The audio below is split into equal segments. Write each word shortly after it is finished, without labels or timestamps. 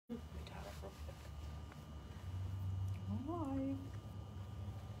live.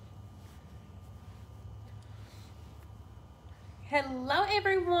 Hello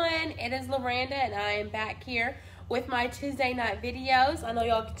everyone, it is Laranda and I am back here with my Tuesday night videos. I know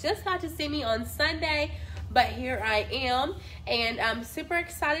y'all just got to see me on Sunday, but here I am, and I'm super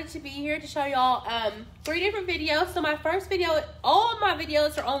excited to be here to show y'all 3 different videos. So my first video, all of my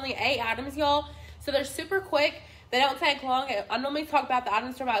videos are only 8 items, y'all, so they're super quick. They don't take long. I normally talk about the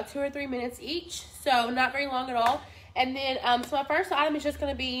items for about 2 or 3 minutes each, so not very long at all. And then, so my first item is just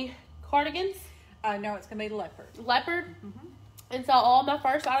going to be cardigans. No, it's going to be leopard. Leopard? Mm-hmm. And so all my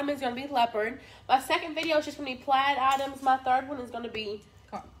first item is going to be leopard. My second video is just going to be plaid items. My third one is going to be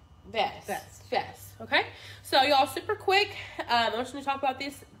vest. Okay? So y'all, super quick. I'm just going to talk about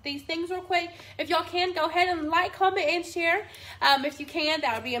these things real quick. If y'all can, go ahead and like, comment, and share. If you can,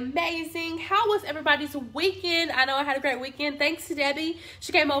 that would be amazing. How was everybody's weekend? I know I had a great weekend. Thanks to Debbie.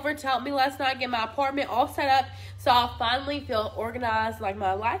 She came over to help me last night get my apartment all set up, so I'll finally feel organized, like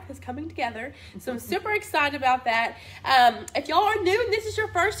my life is coming together. So I'm super excited about that. If y'all are new and this is your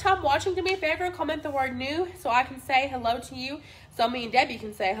first time watching, do me a favor and comment the word new so I can say hello to you. So me and Debbie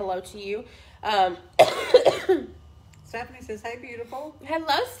can say hello to you. Stephanie says, hey, beautiful.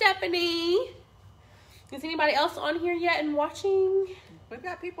 Hello, Stephanie. Is anybody else on here yet and watching? We've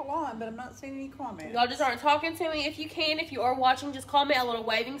got people on, but I'm not seeing any comments. Y'all just aren't talking to me. If you can, if you are watching, just comment a little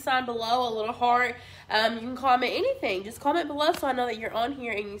waving sign below, a little heart. You can comment anything. Just comment below so I know that you're on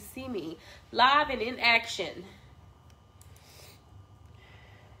here and you see me live and in action.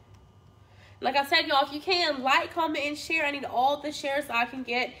 Like I said, y'all, if you can, like, comment, and share. I need all the shares I can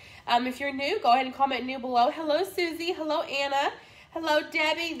get. If you're new, go ahead and comment new below. Hello, Susie. Hello, Anna. Hello,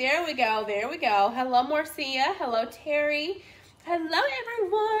 Debbie. There we go. There we go. Hello, Marcia. Hello, Terry. Hello,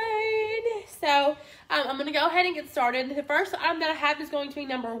 everyone. So, I'm going to go ahead and get started. The first item that I have is going to be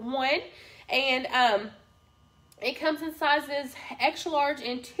number 1. And it comes in sizes extra large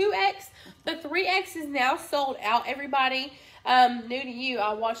and 2X. The 3X is now sold out, everybody. New to you,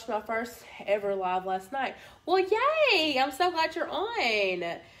 I watched my first ever live last night. Well, yay! I'm so glad you're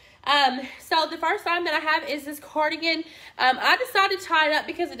on. So the first item that I have is this cardigan. I decided to tie it up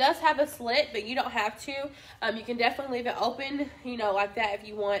because it does have a slit, but you don't have to. You can definitely leave it open, you know, like that if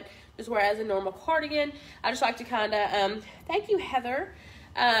you want. Just wear it as a normal cardigan. I just like to kind of, thank you, Heather.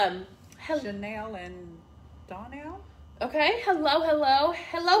 Chanel and Donnell. Okay, hello,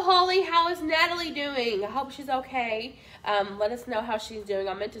 Holly. How is Natalie doing? I hope she's okay. Let us know how she's doing.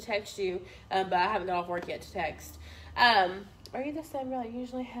 I meant to text you, but I haven't got off work yet to text. Are you the same girl that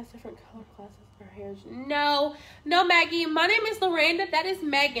usually has different color glasses for her hair? No, Maggie. My name is Laranda. That is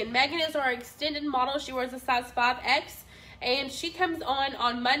Megan. Megan is our extended model. She wears a size 5X, and she comes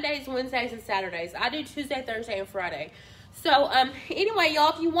on Mondays, Wednesdays, and Saturdays. I do Tuesday, Thursday, and Friday. So, anyway,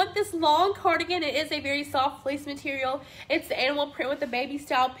 y'all, if you want this long cardigan, it is a very soft fleece material. It's the animal print with the baby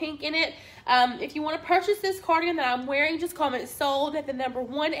style pink in it. If you want to purchase this cardigan that I'm wearing, just comment sold at the number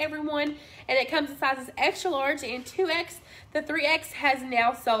 1, everyone. And it comes in sizes extra large and 2X. The 3X has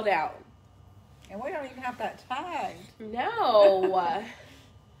now sold out. And we don't even have that tagged. No.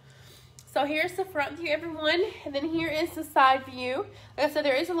 So here's the front view, everyone, and then here is the side view. Like I said,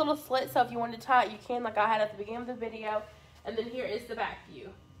 there is a little slit, so if you want to tie it, you can, like I had at the beginning of the video. And then here is the back view.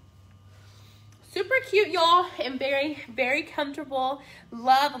 Super cute, y'all, and very, very comfortable.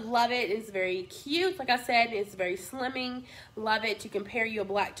 Love it. It's very cute. Like I said, it's very slimming. Love it. You can pair you a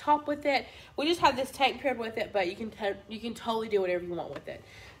black top with it. We just have this tank paired with it, but you can totally do whatever you want with it.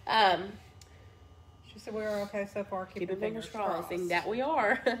 She said we were okay so far. Keeping fingers crossed. And that we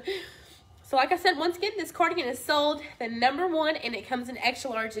are. So like I said, once again, this cardigan is sold the number 1, and it comes in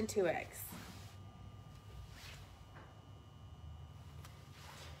extra large and 2X.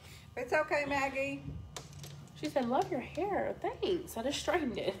 It's okay, Maggie. She said, love your hair. Thanks. I just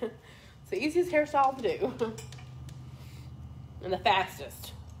straightened it. It's the easiest hairstyle to do. And the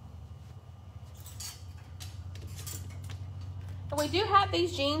fastest. And we do have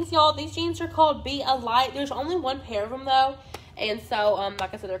these jeans, y'all. These jeans are called Be a Light. There's only 1 pair of them, though. And so,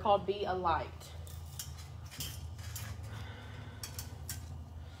 like I said, they're called Be a Light.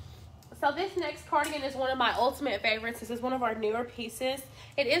 So this next cardigan is one of my ultimate favorites. This is one of our newer pieces.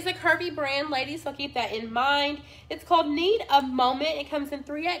 It is a curvy brand, ladies, so keep that in mind. It's called Need a Moment. It comes in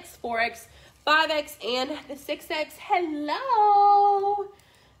 3X, 4X, 5X, and the 6X. Hello!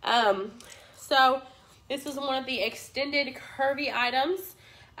 So this is one of the extended curvy items.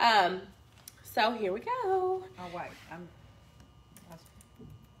 So here we go. Oh, wait. I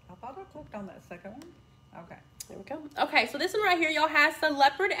thought I clicked on that second one. Okay. There we go. Okay, so this one right here, y'all, has the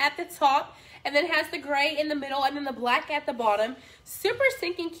leopard at the top, and then has the gray in the middle, and then the black at the bottom. Super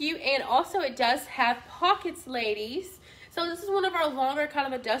stinking cute, and also it does have pockets, ladies. So this is one of our longer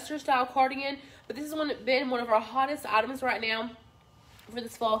kind of a duster style cardigan, but this has been one of our hottest items right now for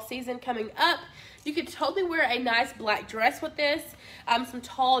this fall season coming up. You could totally wear a nice black dress with this, some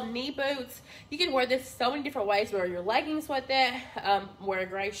tall knee boots. You can wear this so many different ways. Wear your leggings with it, wear a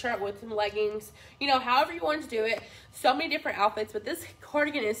gray shirt with some leggings, you know, however you want to do it. So many different outfits, but this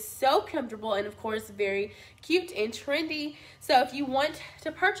cardigan is so comfortable and of course very cute and trendy. So if you want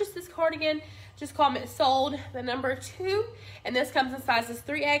to purchase this cardigan, just comment sold, the number 2, and this comes in sizes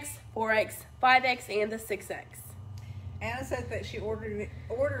 3X, 4X, 5X, and the 6X. Anna says that she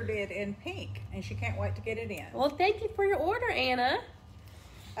ordered it in pink, and she can't wait to get it in. Well, thank you for your order, Anna.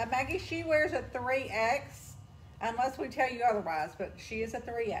 Maggie, she wears a 3X, unless we tell you otherwise, but she is a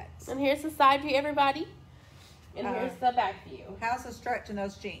 3X. And here's the side view, everybody. And here's the back view. How's the stretch in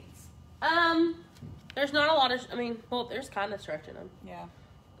those jeans? There's not a lot of, well, there's kind of stretch in them. Yeah.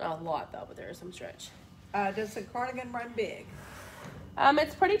 Not a lot, though, but there is some stretch. Does the cardigan run big?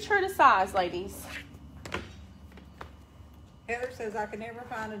 It's pretty true to size, ladies. Heather says, I can never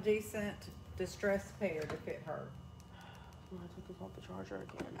find a decent distressed pair to fit her. I'm going to take this off the charger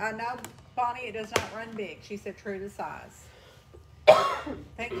again. I know, Bonnie, it does not run big. She said true to size.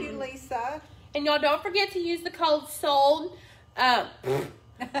 Thank you, Lisa. And y'all don't forget to use the code SOLD,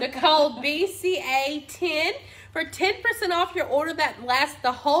 the code BCA10 for 10% off your order that lasts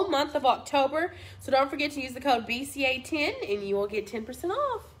the whole month of October. So don't forget to use the code BCA10 and you will get 10%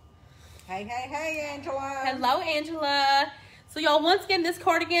 off. Hey, hey, hey, Angela. Hello, Angela. So y'all, once again, this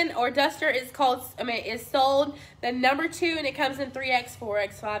cardigan or duster is is sold the number 2, and it comes in 3X,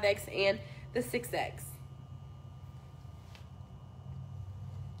 4X, 5X, and the 6X.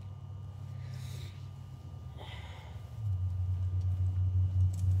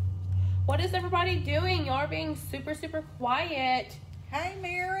 What is everybody doing? Y'all are being super, super quiet. Hey,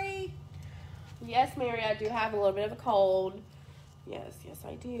 Mary. Yes, Mary, I do have a little bit of a cold. Yes,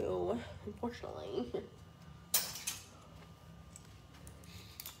 I do, unfortunately.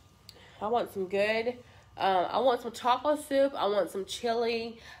 I want some good, I want some taco soup, I want some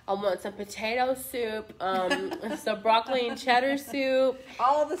chili, I want some potato soup, some broccoli and cheddar soup.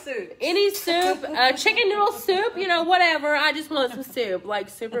 All the soup. Any soup, chicken noodle soup, you know, whatever. I just want some soup, like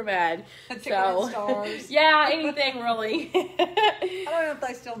super bad. Chicken and stars. Yeah, anything really. I don't know if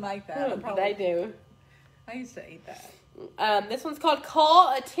they still make that. They do. I used to eat that. This one's called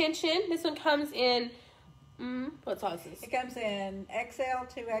Call Attention. This one comes in, what size is this? It comes in XL,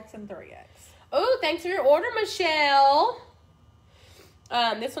 2X, and 3X. Oh, thanks for your order, Michelle.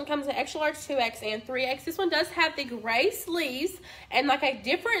 This one comes in extra large, 2X, and 3X. This one does have the gray sleeves and like a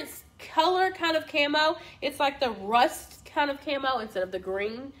different color kind of camo. It's like the rust kind of camo instead of the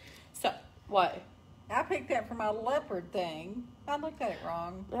green. So, what? I picked that for my leopard thing. I looked at it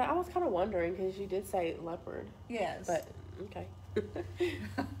wrong. I was kind of wondering because you did say leopard. Yes. But, okay.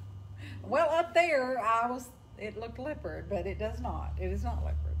 Well, up there, it looked leopard, but it does not. It is not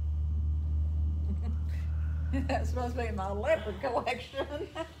leopard. That's supposed to be in my leopard collection.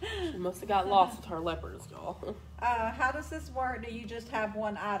 She must have got lost with her leopards, y'all. How does this work? Do you just have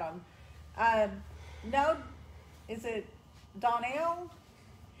one item? No. Is it Donnell?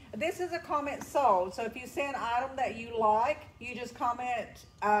 This is a comment sold. So if you see an item that you like, you just comment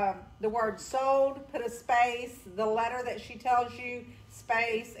the word sold, put a space, the letter that she tells you,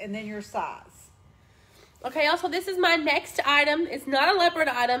 space, and then your size. Okay, also this is my next item. It's not a leopard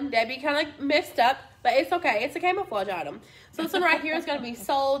item. Debbie kind of messed up, but it's okay. It's a camouflage item. So this one right here is going to be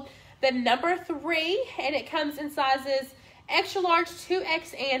sold the number 3, and it comes in sizes extra large,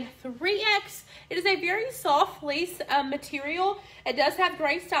 2X, and 3X. It is a very soft fleece material. It does have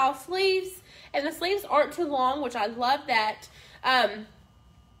gray style sleeves, and the sleeves aren't too long, which I love that.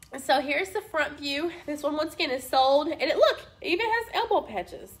 So here's the front view. This one once again is sold, and it even has elbow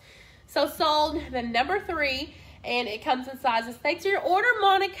patches. So sold the number 3, and it comes in sizes. Thanks for your order,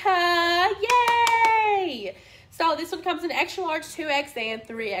 Monica. Yay! So this one comes in extra large, 2X, and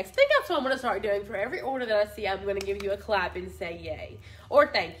 3X. I think that's what I'm going to start doing. For every order that I see, I'm going to give you a clap and say yay. Or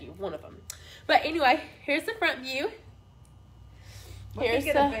thank you, one of them. But anyway, here's the front view. Here's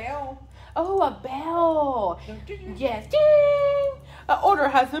a bell. Oh, a bell. Yes. Ding! An order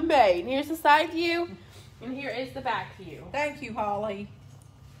has been made. Here's the side view, and here is the back view. Thank you, Holly.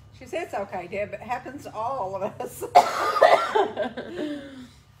 She said it's okay, Deb. It happens to all of us.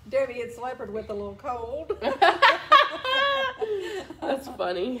 Debbie, it's leopard with a little cold. That's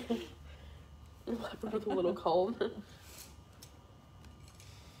funny. Leopard with a little cold.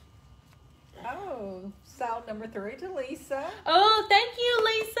 Oh, sold number 3 to Lisa. Oh, thank you,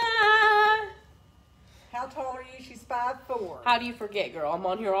 Lisa. How tall are you? She's 5'4". How do you forget, girl? I'm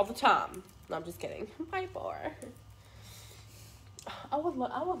on here all the time. No, I'm just kidding. 5'4". I would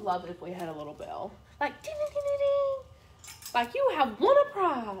love it if we had a little bell. Like, ding, ding, ding, ding, ding. Like, you have won a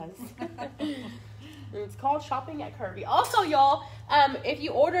prize. And it's called Shopping at Curvy. Also, y'all, if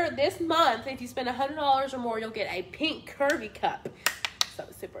you order this month, if you spend $100 or more, you'll get a pink Curvy cup. So,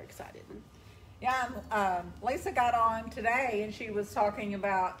 super excited. Yeah, Lisa got on today and she was talking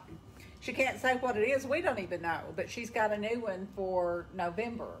about, she can't say what it is. We don't even know, but she's got a new one for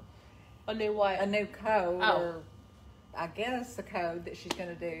November. A new what? A new code, Oh. or I guess the code that she's going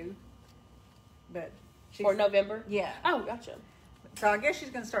to do. But she's, For November? Yeah. Oh, gotcha. So I guess she's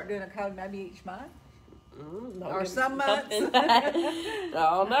going to start doing a code maybe each month. Or Maybe some months.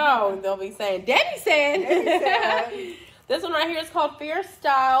 Oh, no. They'll be saying, Debbie said. Debbie said. This one right here is called Fierce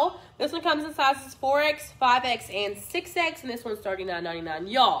Style. This one comes in sizes 4X, 5X, and 6X, and this one's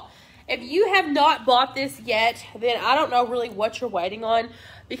 $39.99. Y'all, if you have not bought this yet, then I don't know really what you're waiting on,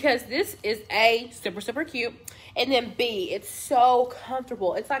 because this is A, super, super cute, and then B, it's so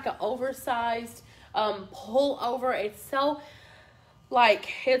comfortable. It's like an oversized pullover. It's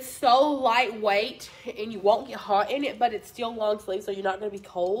so lightweight, and you won't get hot in it, but it's still long sleeve, so you're not going to be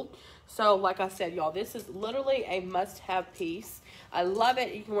cold. So, like I said, y'all, this is literally a must-have piece. I love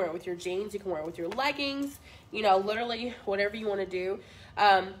it. You can wear it with your jeans. You can wear it with your leggings. You know, literally whatever you want to do.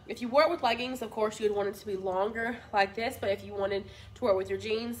 If you wear it with leggings, of course, you would want it to be longer like this. But if you wanted to wear it with your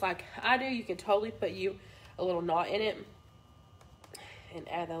jeans like I do, you can totally put you a little knot in it and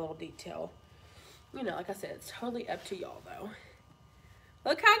add that little detail. You know, like I said, it's totally up to y'all, though.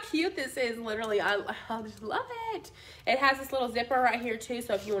 Look how cute this is. Literally, I just love it. It has this little zipper right here, too.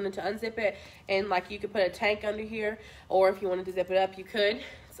 So if you wanted to unzip it and, like, you could put a tank under here. Or if you wanted to zip it up, you could.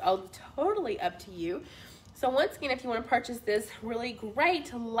 It's all totally up to you. So once again, if you want to purchase this really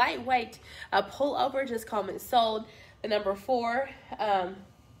great, lightweight pullover, just comment sold. The number 4.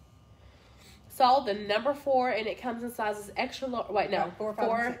 Sold the number 4. And it comes in sizes extra large. Wait, no. 4, 5,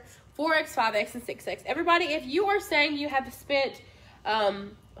 and 4X, 5X, and 6X. Everybody, if you are saying you have spent...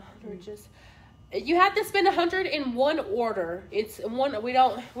 you have to spend 100 in one order. It's one. We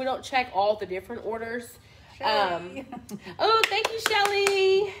don't check all the different orders. Oh, thank you,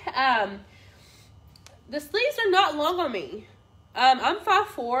 Shelly. The sleeves are not long on me. I'm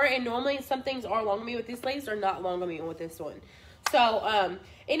 5'4", and normally some things are long on me, but these sleeves are not long on me with this one. So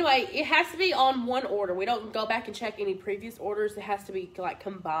anyway, it has to be on one order. We don't go back and check any previous orders. It has to be like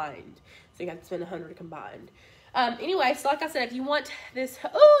combined. So you have to spend 100 combined. Anyway, so like I said, if you want this,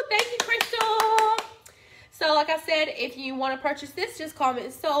 oh, thank you, Crystal. So like I said, if you want to purchase this, just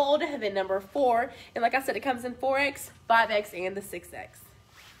comment sold, then number 4. And like I said, it comes in 4X, 5X, and the 6X.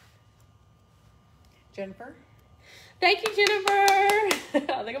 Jennifer? Thank you, Jennifer.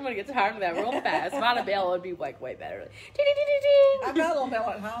 I think I'm going to get tired of that real fast. If I had a bell, it would be like way better. Ding, ding, ding, ding. I've got a little bell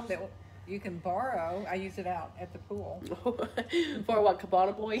at home that you can borrow. I use it out at the pool. For what,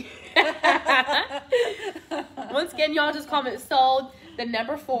 Cabana Boy? Once again, y'all just comment sold, the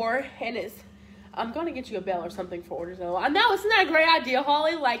number 4, and it's, I'm going to get you a bell or something for orders. I know, isn't that a great idea,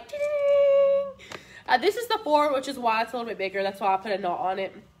 Holly? Like, ding. This is the 4, which is why it's a little bit bigger. That's why I put a knot on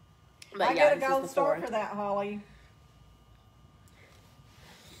it. But I yeah, get a gold star for that, Holly.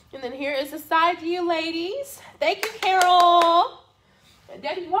 And then here is the side view, ladies. Thank you, Carol.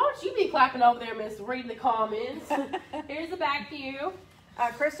 Debbie, why don't you be clapping over there, Miss, reading the comments. Here's the back view.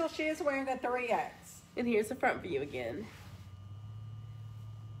 Crystal, she is wearing a 3X. And here's the front view again.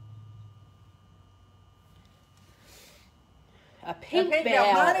 A pink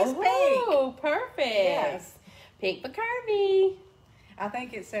bell. Mine is pink. Oh, perfect. Yes. Pink but curvy. I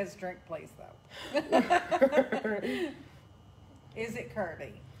think it says drink please, though. Is it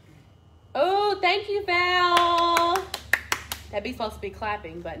curvy? Oh, thank you, Val. That'd be supposed to be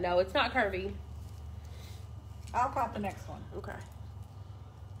clapping, but no, it's not curvy. I'll clap the next one. Okay.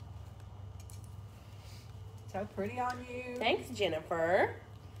 So pretty on you. Thanks, Jennifer.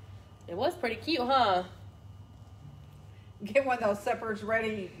 It was pretty cute, huh? Get one of those suppers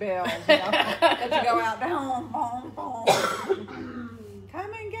ready bells, you know, that you go out, boom, boom, boom.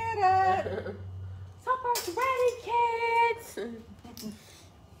 Come and get it. Supper's ready, kids.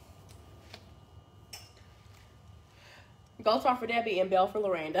 Gold star for Debbie and bell for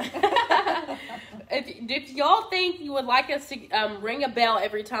Laranda. If y'all think you would like us to ring a bell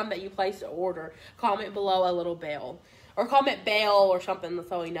every time that you place an order, comment below a little bell. Or comment bell or something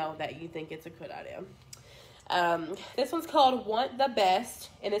so we know that you think it's a good idea. This one's called Want the Best,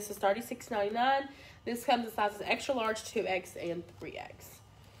 and this is $36.99. This comes in sizes extra large, 2X, and 3X.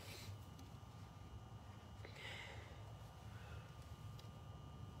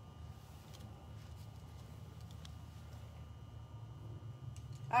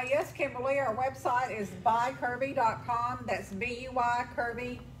 Yes, Kimberly, our website is buycurvy.com. That's B-U-Y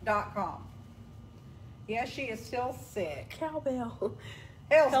curvy.com. Yes, she is still sick. Cowbell.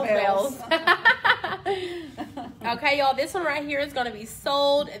 Hell's bells. Okay, y'all, this one right here is going to be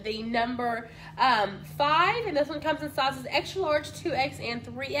sold the number 5, and this one comes in sizes extra large, 2X, and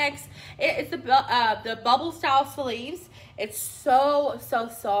 3X. It's the bubble style sleeves. It's so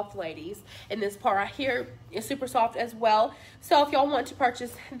soft, ladies. And this part right here is super soft as well. So if y'all want to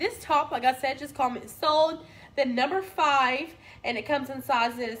purchase this top, like I said, just comment sold the number 5, and it comes in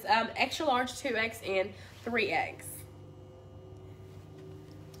sizes extra large, 2X, and 3X.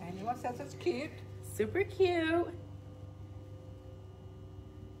 Angela says it's cute. Super cute.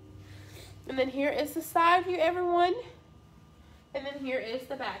 And then here is the side view, everyone. And then here is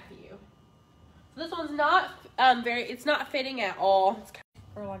the back view. So this one's not it's not fitting at all.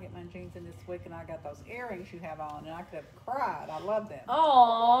 Girl, I get my jeans in this week and I got those earrings you have on and I could have cried. I love them.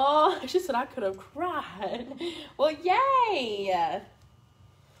 Aww. She said I could have cried. Well, yay.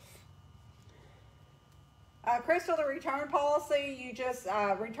 Crystal, the return policy, you just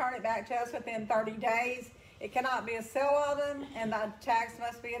return it back to us within 30 days. It cannot be a sale item, and the tax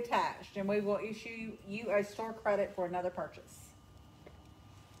must be attached, and we will issue you a store credit for another purchase.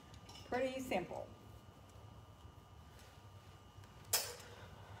 Pretty simple.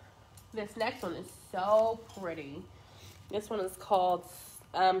 This next one is so pretty. This one is called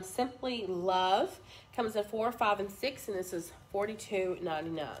Simply Love. Comes in 4, 5, and 6, and this is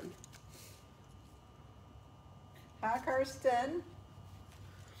 $42.99. Hi, Kirsten.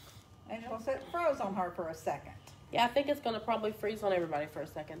 Angela said it froze on her for a second. Yeah, I think it's going to probably freeze on everybody for a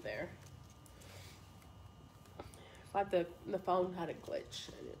second there. It's like the phone had a glitch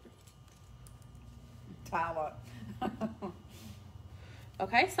in it. Tyler.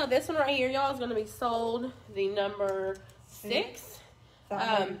 Okay, so this one right here, y'all, is going to be sold the number 6.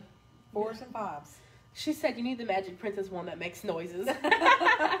 4s and 5s. She said you need the Magic Princess one that makes noises.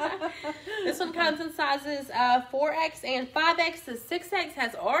 This one comes in sizes 4X and 5X. The 6X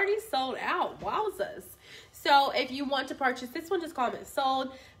has already sold out. Wowzers. So if you want to purchase this one, just comment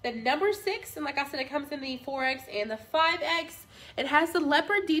sold. The number 6, and like I said, it comes in the 4X and the 5X. It has the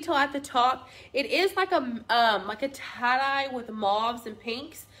leopard detail at the top. It is like a tie-dye with mauves and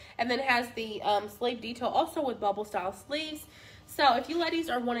pinks. And then it has the sleeve detail also with bubble style sleeves. So if you ladies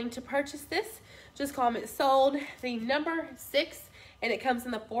are wanting to purchase this, just comment sold the number 6, and it comes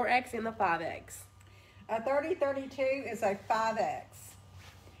in the 4X and the 5X. A 3032 is a 5X.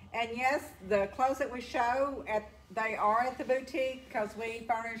 And yes, the clothes that we show, they are at the boutique because we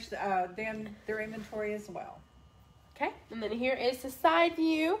furnish them their inventory as well. Okay, and then here is the side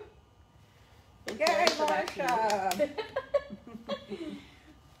view. Yay, Marsha!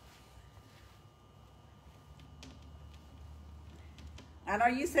 I know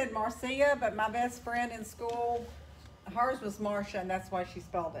you said Marcia, but my best friend in school, hers was Marcia, and that's why she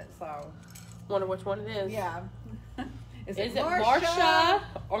spelled it. So, wonder which one it is. Yeah. Is it Marcia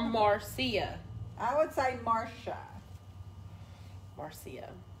or Marcia? I would say Marcia. Marcia.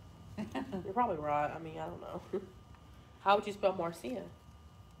 You're probably right. I mean, I don't know. How would you spell Marcia?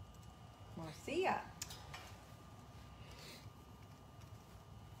 Marcia.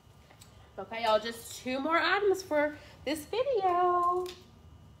 Okay, y'all, just 2 more items for this video.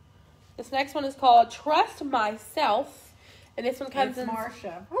 This next one is called Trust Myself, and this one comes in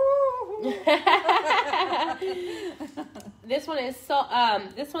Marcia. This one is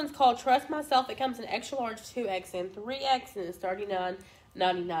this one's called Trust Myself. It comes in extra large, 2X, and 3X, and it's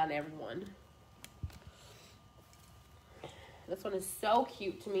 $39.99. Everyone, this one is so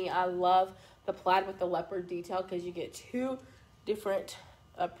cute to me. I love the plaid with the leopard detail because you get 2 different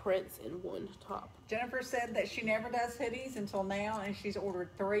prints in one top. Jennifer said that she never does hoodies until now, and she's ordered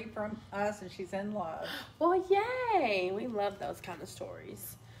 3 from us, and she's in love. Well, yay! We love those kind of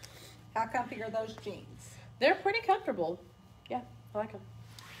stories. How comfy are those jeans? They're pretty comfortable. Yeah, I like them.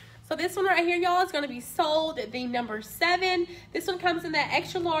 So this one right here, y'all, is going to be sold at the number 7. This one comes in that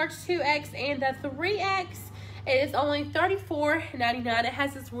extra large 2X and the 3X. It is only $34.99. It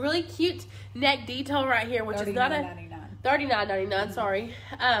has this really cute neck detail right here, which is not a $39.99. Sorry.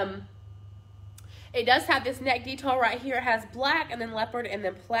 It does have this neck detail right here. It has black and then leopard and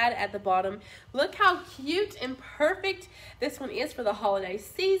then plaid at the bottom. Look how cute and perfect this one is for the holiday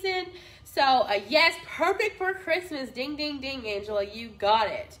season. So, yes, perfect for Christmas. Ding, ding, ding, Angela. You got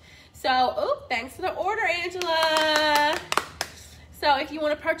it. So, thanks for the order, Angela. So, if you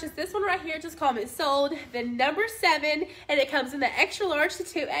want to purchase this one right here, just comment sold, the number 7, and it comes in the extra large, the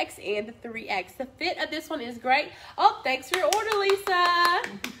 2X, and the 3X. The fit of this one is great. Oh, thanks for your order, Lisa.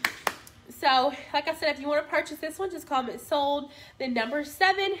 So, like I said, if you want to purchase this one, just comment sold, then number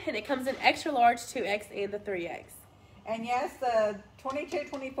 7, and it comes in extra large, 2X, and the 3X. And yes, the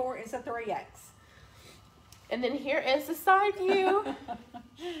 22-24 is a 3X. And then here is the side view.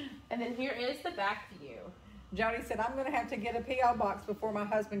 And then here is the back view. Jody said, I'm going to have to get a P.O. box before my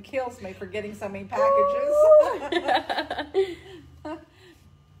husband kills me for getting so many packages.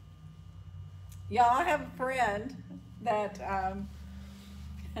 Y'all, I have a friend that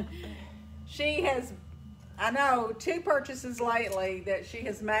she has, I know, 2 purchases lately that she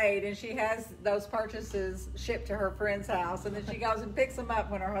has made, and she has those purchases shipped to her friend's house, and then she goes and picks them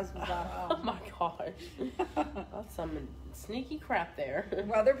up when her husband's not home. Oh my gosh. That's some sneaky crap there.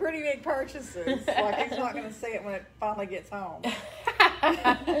 Well, they're pretty big purchases. Like, he's not going to see it when it finally gets home.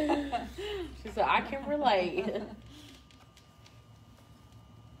 She said, I can relate.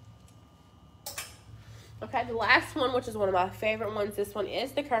 Okay, the last one, which is one of my favorite ones, this one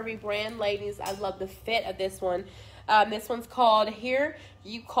is the Kirby brand. Ladies, I love the fit of this one. This one's called Here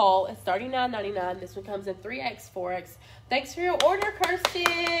You Call. It's $39.99. This one comes in 3X, 4X. Thanks for your order,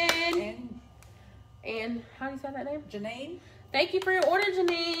 Kirsten. And how do you say that name? Janine. Thank you for your order,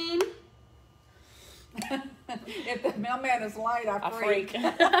 Janine. If the mailman is late, I freak.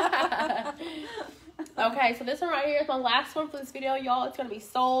 Okay, so this one right here is my last one for this video, y'all. It's going to be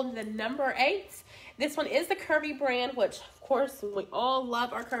sold, the number 8. This one is the Kirby brand, which, of course, we all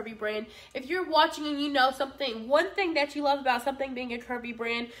love our Kirby brand. If you're watching and you know something, one thing that you love about something being a Kirby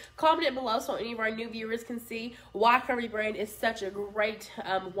brand, comment it below so any of our new viewers can see why Kirby brand is such a great,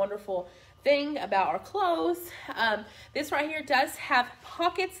 wonderful thing about our clothes. This right here does have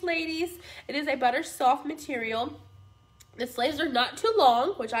pockets, ladies. It is a butter soft material. The sleeves are not too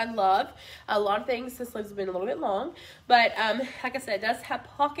long, which I love. A lot of things, the sleeves have been a little bit long. But like I said, it does have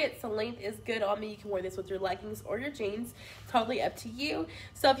pockets. The length is good on me. You can wear this with your leggings or your jeans. Totally up to you.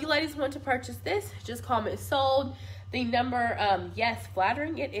 So if you ladies want to purchase this, just comment sold. The number, yes,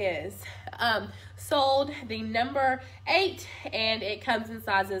 flattering it is. Sold, the number 8. And it comes in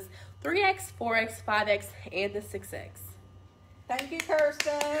sizes 3X, 4X, 5X, and the 6X. Thank you,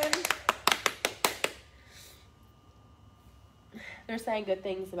 Kirsten. They're saying good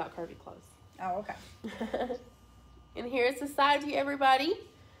things about Kirby clothes. Oh, okay. And here's the side view, everybody.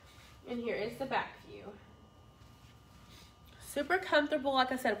 And here is the back view. Super comfortable.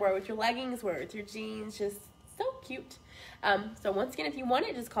 Like I said, wear it with your leggings, wear it with your jeans. Just so cute. So once again, if you want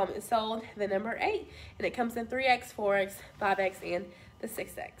it, just comment sold, the number 8. And it comes in 3X, 4X, 5X, and the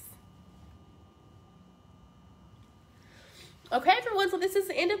 6X. Okay, everyone, so this is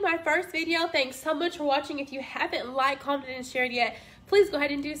the end of my first video. Thanks so much for watching. If you haven't liked, commented, and shared yet, please go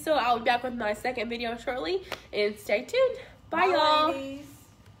ahead and do so. I'll be back with my second video shortly. And stay tuned. Bye, y'all.